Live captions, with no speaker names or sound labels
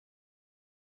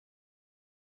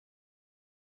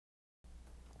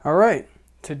All right,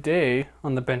 today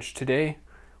on the bench today,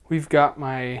 we've got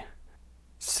my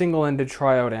single-ended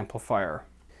triode amplifier.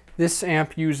 This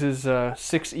amp uses 6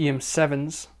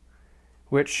 EM7s,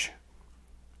 which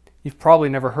you've probably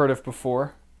never heard of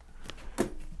before.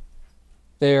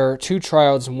 They are 2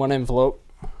 triodes in one envelope.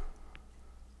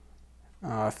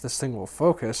 If this thing will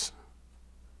focus.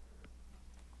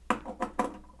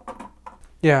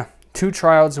 Yeah, 2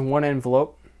 triodes in one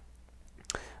envelope.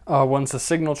 One's a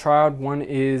signal triode, one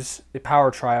is a power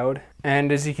triode.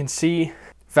 And as you can see,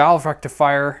 valve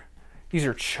rectifier, these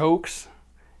are chokes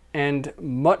and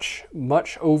much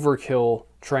overkill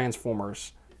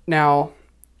transformers. Now,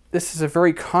 this is a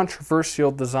very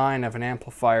controversial design of an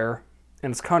amplifier,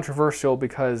 and it's controversial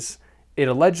because it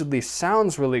allegedly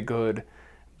sounds really good,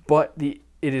 but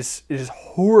it is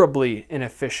horribly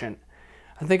inefficient.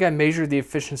 I think I measured the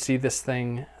efficiency of this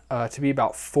thing to be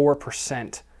about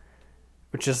 4%.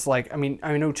 Which is like, I mean,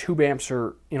 I know tube amps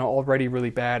are, already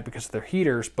really bad because of their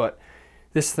heaters, but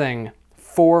this thing,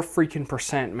 4 freaking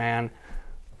percent, man.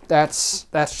 That's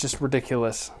just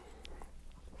ridiculous.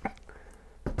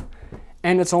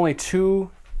 And it's only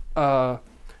a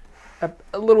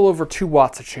little over 2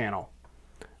 watts a channel.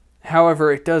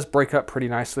 However, it does break up pretty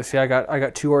nicely. See, I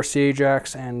got 2 RCA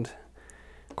jacks and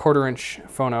 1/4-inch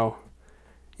phono,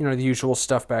 the usual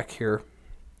stuff back here.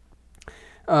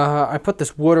 I put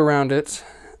this wood around it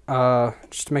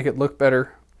just to make it look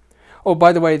better. Oh,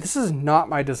 by the way, this is not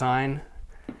my design.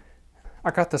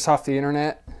 I got this off the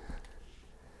internet.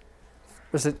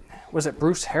 Was it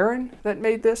Bruce Heron that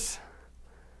made this?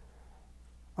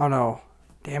 Oh no,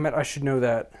 damn it! I should know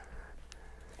that.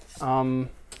 No,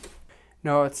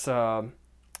 it's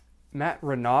Matt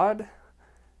Renaud.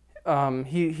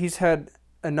 He's had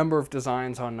a number of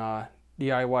designs on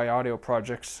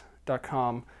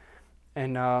DIYaudioprojects.com.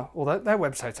 And, well, that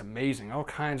website's amazing. All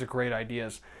kinds of great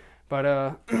ideas.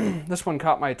 But this one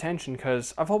caught my attention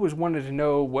because I've always wanted to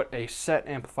know what a SET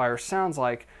amplifier sounds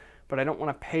like, but I don't want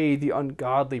to pay the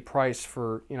ungodly price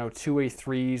for, 2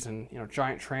 A3s and,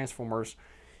 giant transformers.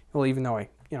 Well, even though I,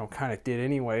 kind of did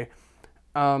anyway.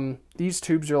 These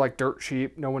tubes are like dirt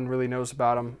cheap. No one really knows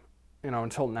about them,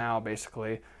 until now,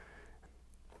 basically.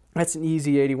 That's an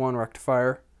Easy 81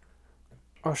 rectifier.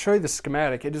 I'll show you the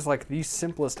schematic. It is like the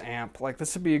simplest amp. Like,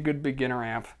 this would be a good beginner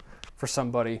amp for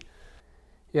somebody.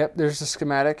 Yep, there's the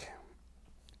schematic.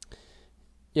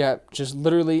 Yeah, just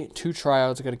literally 2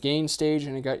 triodes. You got a gain stage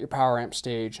and you got your power amp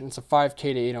stage. And it's a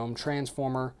 5K to 8 ohm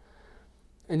transformer.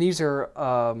 And these are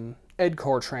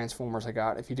Edcor transformers I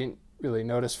got, if you didn't really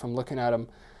notice from looking at them.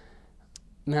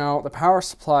 Now, the power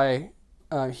supply,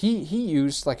 he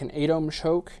used like an 8 ohm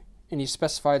choke, and he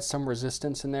specified some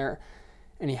resistance in there.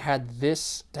 And he had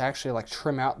this to actually like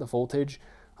trim out the voltage.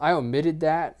 I omitted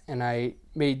that and I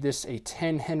made this a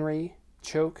 10 Henry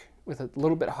choke with a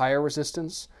little bit higher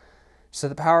resistance. So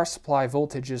the power supply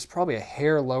voltage is probably a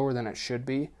hair lower than it should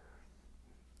be.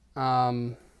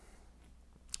 Also,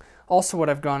 what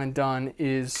I've gone and done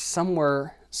is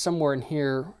somewhere in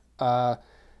here,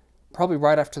 probably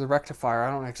right after the rectifier, I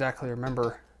don't exactly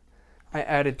remember, I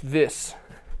added this.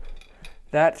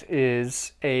 That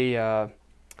is a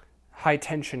high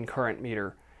tension current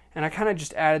meter, and I kind of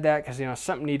just added that because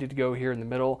something needed to go here in the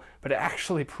middle, but it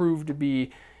actually proved to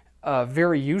be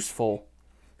very useful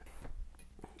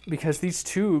because these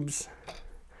tubes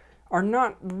are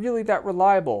not really that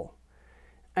reliable.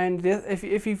 And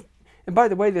and by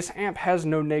the way, this amp has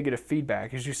no negative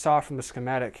feedback, as you saw from the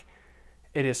schematic.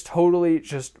 It is totally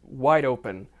just wide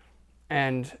open,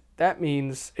 and that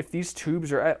means if these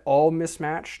tubes are at all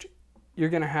mismatched, you're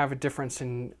going to have a difference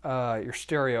in your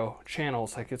stereo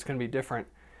channels. Like, it's going to be different.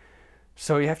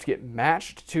 So you have to get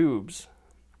matched tubes.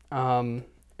 And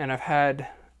I've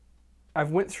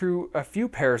went through a few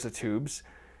pairs of tubes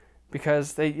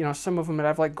because they, some of them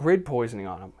have like grid poisoning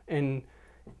on them. And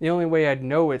the only way I'd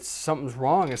know something's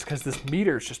wrong is because this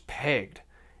meter is just pegged.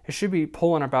 It should be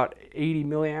pulling about 80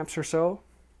 milliamps or so.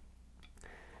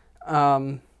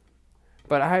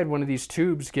 But I had one of these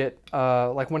tubes get,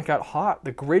 like when it got hot,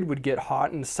 the grid would get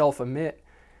hot and self-emit,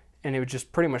 and it would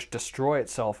just pretty much destroy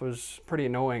itself. It was pretty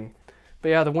annoying. But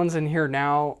yeah, the ones in here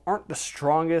now aren't the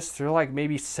strongest. They're like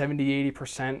maybe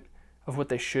 70–80% of what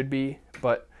they should be,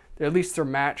 but at least they're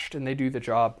matched and they do the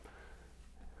job.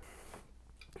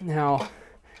 Now,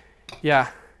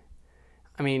 yeah,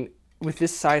 I mean, with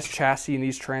this size chassis and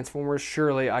these transformers,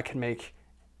 surely I can make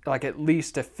like at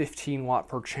least a 15 watt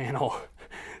per channel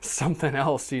something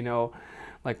else,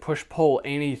 like push-pull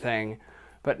anything.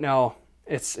 But no,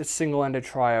 it's single-ended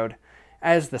triode.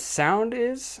 As the sound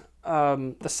is,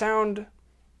 it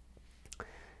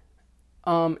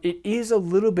is a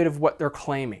little bit of what they're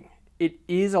claiming. it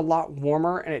is a lot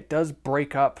warmer, and it does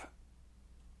break up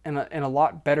in a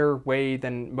lot better way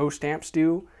than most amps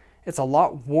do. It's a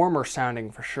lot warmer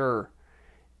sounding for sure.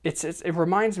 It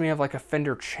reminds me of like a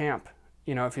Fender Champ.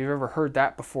 You know, if you've ever heard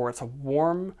that before, it's a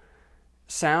warm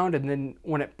sound, and then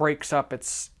when it breaks up,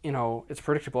 it's, you know, it's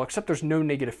predictable, except there's no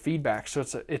negative feedback, so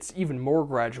it's even more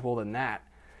gradual than that.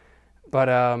 But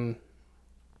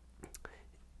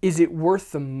is it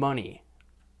worth the money?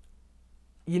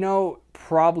 You know,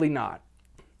 probably not.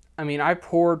 I mean, I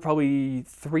poured probably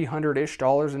 $300-ish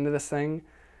into this thing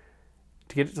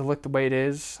to get it to look the way it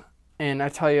is. And I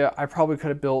tell you, I probably could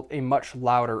have built a much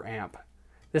louder amp.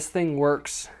 This thing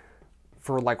works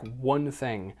for like one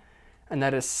thing, and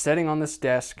that is sitting on this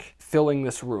desk, filling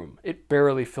this room. It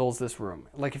barely fills this room.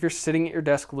 Like if you're sitting at your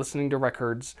desk listening to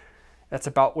records, that's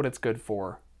about what it's good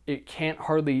for. It can't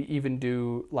hardly even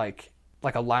do like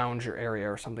a lounge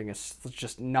area or something. It's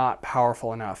just not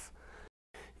powerful enough.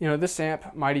 You know, this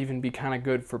amp might even be kind of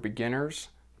good for beginners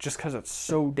just because it's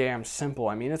so damn simple.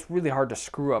 I mean, it's really hard to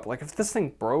screw up. Like if this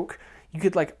thing broke, you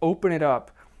could like open it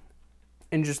up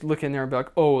and just look in there and be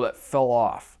like, oh, that fell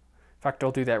off. In fact,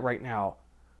 I'll do that right now.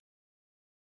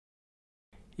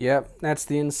 Yep, that's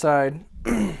the inside.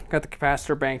 Got the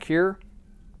capacitor bank here.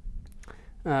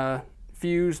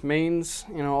 Fuse, mains,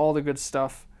 you know, all the good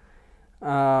stuff.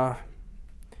 Yeah,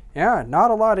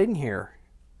 not a lot in here.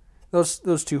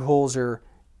 Those two holes are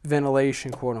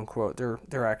ventilation, quote unquote.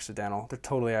 They're accidental. They're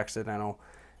totally accidental.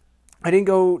 I didn't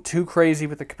go too crazy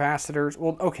with the capacitors.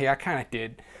 Well, okay, I kind of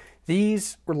did.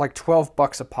 These were like 12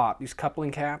 bucks a pop, these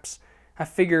coupling caps. I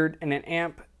figured in an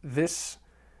amp this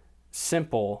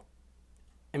simple,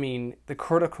 I mean, the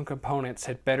critical components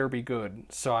had better be good.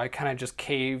 So I kind of just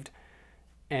caved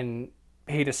and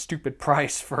paid a stupid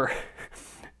price for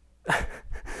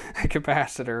a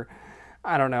capacitor.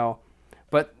 I don't know.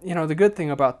 But, you know, the good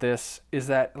thing about this is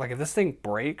that, like, if this thing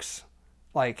breaks,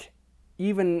 like,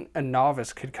 even a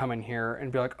novice could come in here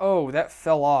and be like, oh, that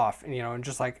fell off, and, you know, and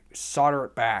just, like, solder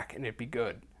it back, and it'd be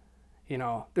good. You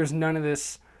know, there's none of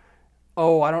this,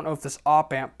 oh, I don't know if this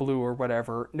op amp blew or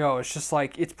whatever. No, it's just,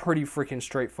 like, it's pretty freaking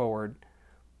straightforward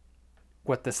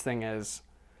what this thing is.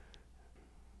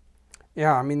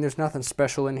 Yeah, I mean, there's nothing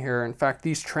special in here. In fact,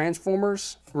 these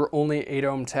transformers were only 8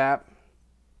 ohm tap.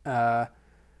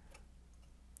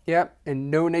 Yep,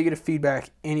 and no negative feedback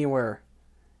anywhere.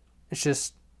 It's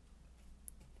just,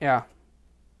 yeah,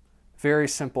 very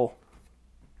simple.